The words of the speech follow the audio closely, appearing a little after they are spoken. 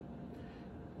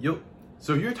Yo,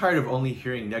 so if you're tired of only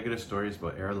hearing negative stories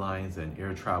about airlines and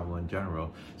air travel in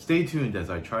general, stay tuned as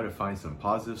I try to find some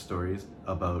positive stories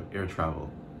about air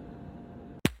travel.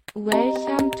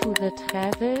 Welcome to the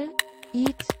Travel,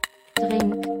 Eat,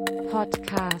 Drink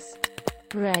podcast.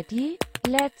 Ready?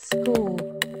 Let's go.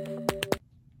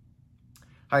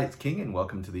 Hi, it's King and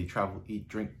welcome to the Travel, Eat,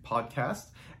 Drink podcast.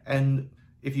 And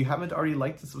if you haven't already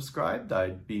liked and subscribed,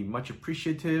 I'd be much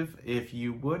appreciative if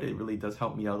you would. It really does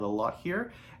help me out a lot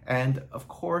here. And of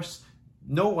course,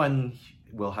 no one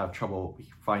will have trouble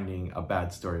finding a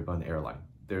bad story about an airline.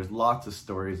 There's lots of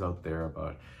stories out there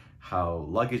about how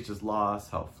luggage is lost,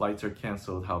 how flights are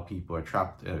canceled, how people are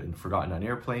trapped and forgotten on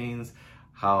airplanes,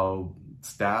 how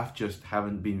staff just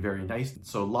haven't been very nice.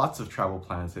 So lots of travel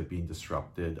plans have been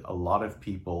disrupted. A lot of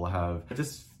people have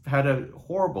just had a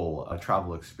horrible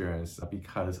travel experience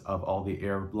because of all the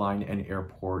airline and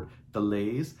airport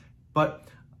delays. But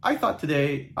I thought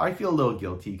today, I feel a little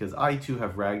guilty because I too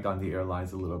have ragged on the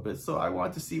airlines a little bit. So I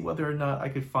wanted to see whether or not I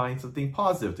could find something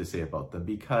positive to say about them,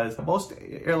 because most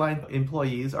airline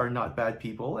employees are not bad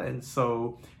people. And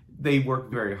so they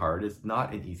work very hard. It's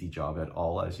not an easy job at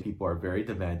all, as people are very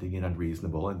demanding and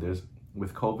unreasonable. And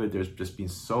with COVID, there's just been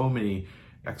so many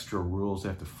extra rules they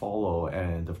have to follow.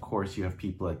 And of course, you have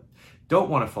people that don't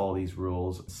want to follow these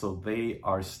rules. So they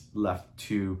are left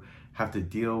to have to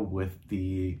deal with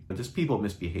just people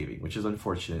misbehaving, which is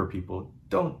unfortunate for people.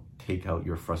 Don't take out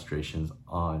your frustrations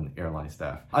on airline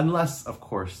staff, unless, of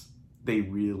course, they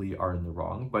really are in the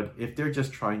wrong. But if they're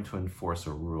just trying to enforce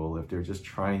a rule, if they're just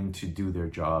trying to do their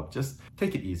job, just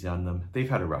take it easy on them. They've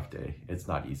had a rough day. It's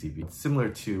not easy. It's similar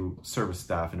to service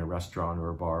staff in a restaurant or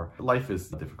a bar. Life is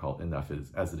difficult enough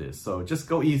as it is. So just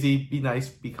go easy, be nice,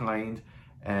 be kind,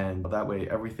 and that way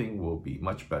everything will be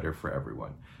much better for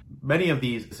everyone. Many of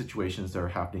these situations that are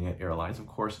happening at airlines, of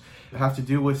course, have to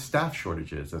do with staff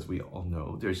shortages. As we all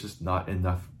know, there's just not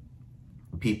enough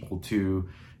people to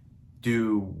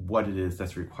do what it is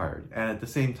that's required. And at the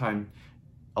same time,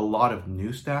 a lot of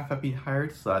new staff have been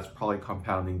hired, so that's probably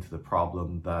compounding to the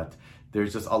problem that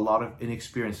there's just a lot of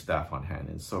inexperienced staff on hand.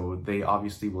 And so they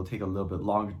obviously will take a little bit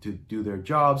longer to do their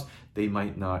jobs. They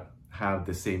might not have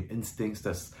the same instincts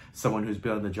as someone who's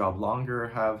been on the job longer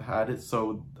have had it.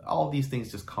 So all these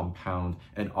things just compound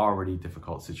an already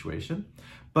difficult situation.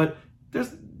 But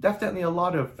there's definitely a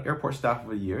lot of airport staff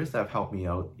over the years that have helped me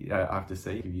out. I have to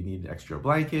say, if you need an extra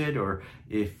blanket or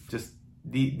if just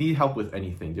need help with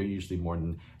anything, they're usually more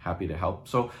than happy to help.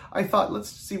 So I thought, let's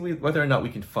see whether or not we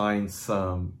can find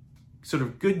some sort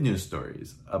of good news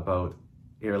stories about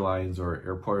airlines or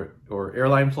airport or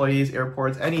airline employees,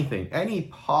 airports, anything, any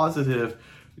positive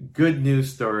good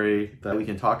news story that we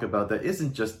can talk about that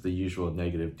isn't just the usual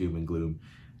negative doom and gloom.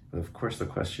 But of course, the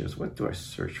question is, what do I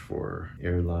search for?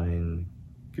 Airline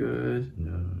good?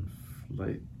 No.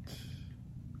 Flight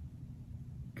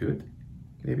good?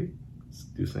 Maybe? Let's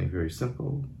do something very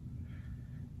simple.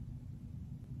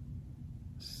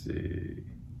 Let's see.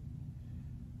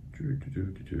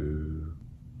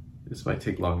 This might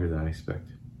take longer than I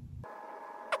expect.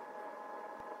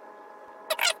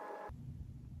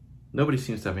 Nobody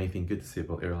seems to have anything good to say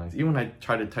about airlines. Even when I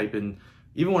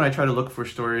try to look for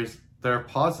stories that are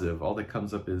positive, all that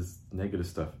comes up is negative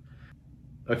stuff.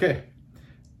 Okay,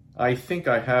 I think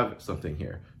I have something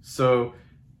here. So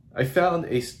I found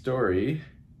a story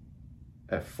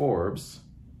at Forbes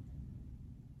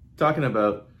talking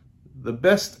about the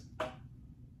best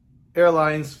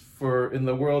airlines in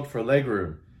the world for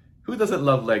legroom. Who doesn't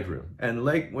love legroom? And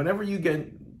whenever you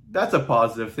get, that's a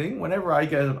positive thing. Whenever I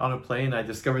get on a plane, I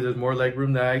discover there's more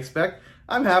legroom than I expect,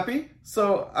 I'm happy.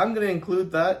 So I'm going to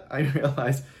include that. I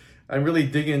realize I'm really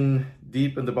digging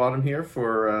deep in the bottom here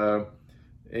for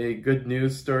a good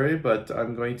news story, but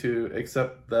I'm going to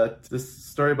accept that this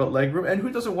story about legroom. And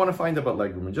who doesn't want to find out about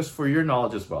legroom? And just for your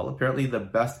knowledge as well, apparently the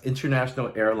best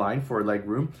international airline for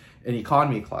legroom in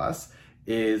economy class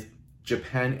is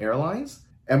Japan Airlines,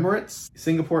 Emirates,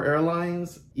 Singapore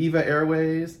Airlines, EVA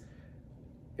Airways,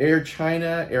 Air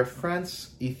China, Air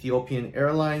France, Ethiopian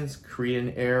Airlines,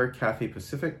 Korean Air, Cathay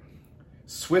Pacific,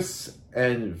 Swiss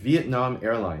and Vietnam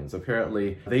Airlines.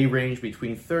 Apparently, they range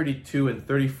between 32 and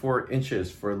 34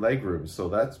 inches for legroom, so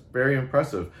that's very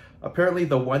impressive. Apparently,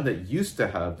 the one that used to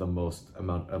have the most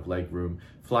amount of legroom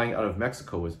flying out of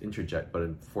Mexico was Interjet, but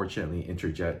unfortunately,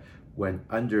 Interjet went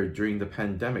under during the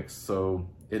pandemic, so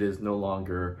it is no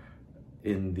longer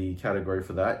in the category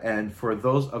for that. And for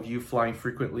those of you flying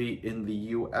frequently in the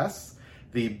US,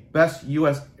 the best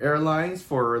US airlines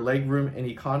for legroom and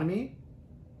economy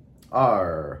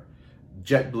are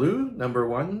JetBlue, number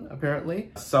one,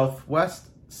 apparently, Southwest,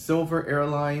 Silver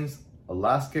Airlines,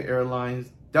 Alaska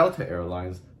Airlines, Delta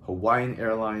Airlines, Hawaiian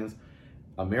Airlines,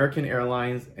 American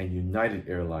Airlines, and United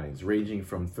Airlines, ranging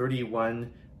from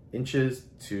 31 inches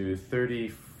to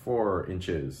 34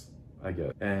 inches, I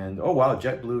guess. And oh wow,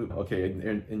 JetBlue, okay,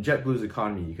 in JetBlue's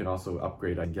economy, you can also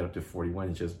upgrade and get up to 41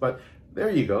 inches. But there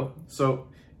you go. So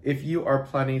if you are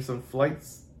planning some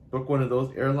flights, book one of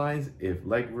those airlines if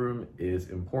legroom is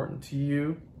important to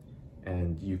you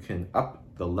and you can up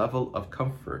the level of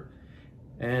comfort.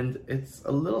 And it's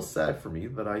a little sad for me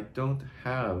that I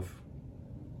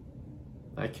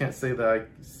can't say that I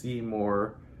see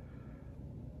more.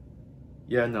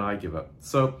 Yeah, no, I give up.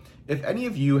 So if any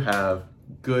of you have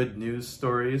good news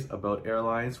stories about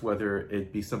airlines, whether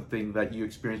it be something that you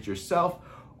experienced yourself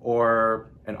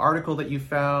or an article that you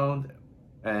found,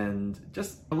 and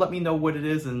just let me know what it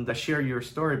is and share your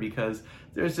story, because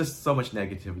there's just so much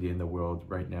negativity in the world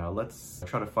right now. Let's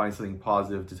try to find something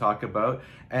positive to talk about,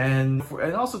 and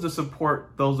also to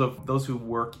support those who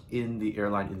work in the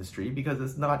airline industry, because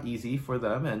it's not easy for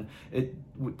them, and it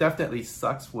definitely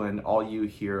sucks when all you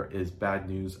hear is bad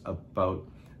news about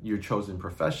your chosen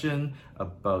profession,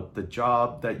 about the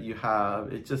job that you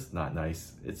have. It's just not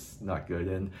nice. It's not good.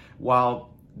 And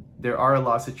while there are a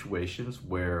lot of situations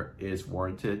where it's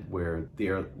warranted, where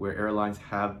airlines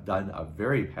have done a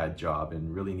very bad job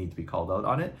and really need to be called out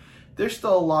on it, there's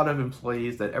still a lot of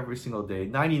employees that every single day,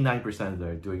 99% of them,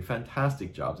 are doing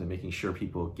fantastic jobs and making sure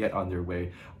people get on their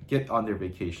way, get on their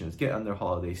vacations, get on their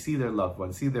holidays, see their loved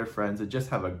ones, see their friends, and just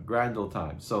have a grand old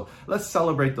time. So let's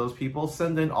celebrate those people.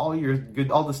 Send in all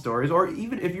the stories, or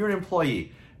even if you're an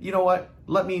employee, you know what?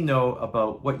 Let me know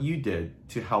about what you did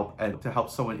to help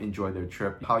someone enjoy their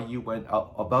trip, how you went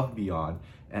above and beyond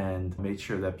and made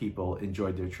sure that people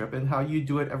enjoyed their trip, and how you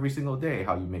do it every single day,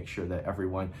 how you make sure that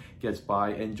everyone gets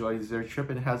by, enjoys their trip,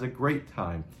 and has a great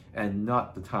time, and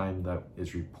not the time that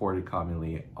is reported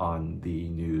commonly on the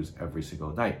news every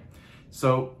single night.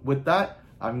 So with that,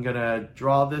 I'm gonna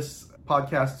draw this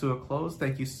podcast to a close.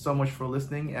 Thank you so much for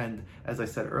listening, and as I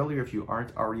said earlier, if you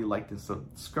aren't already liked and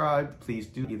subscribed, please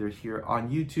do, either here on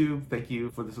YouTube. Thank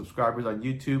you for the subscribers on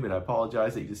YouTube, and I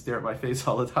apologize that you just stare at my face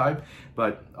all the time,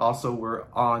 but also we're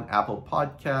on Apple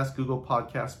Podcasts, Google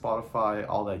Podcasts, Spotify,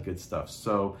 all that good stuff.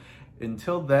 So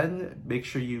until then, make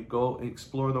sure you go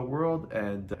explore the world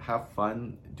and have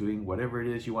fun doing whatever it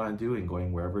is you want to do and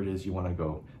going wherever it is you want to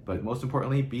go. But most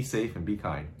importantly, be safe and be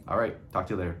kind. All right, talk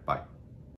to you later. Bye.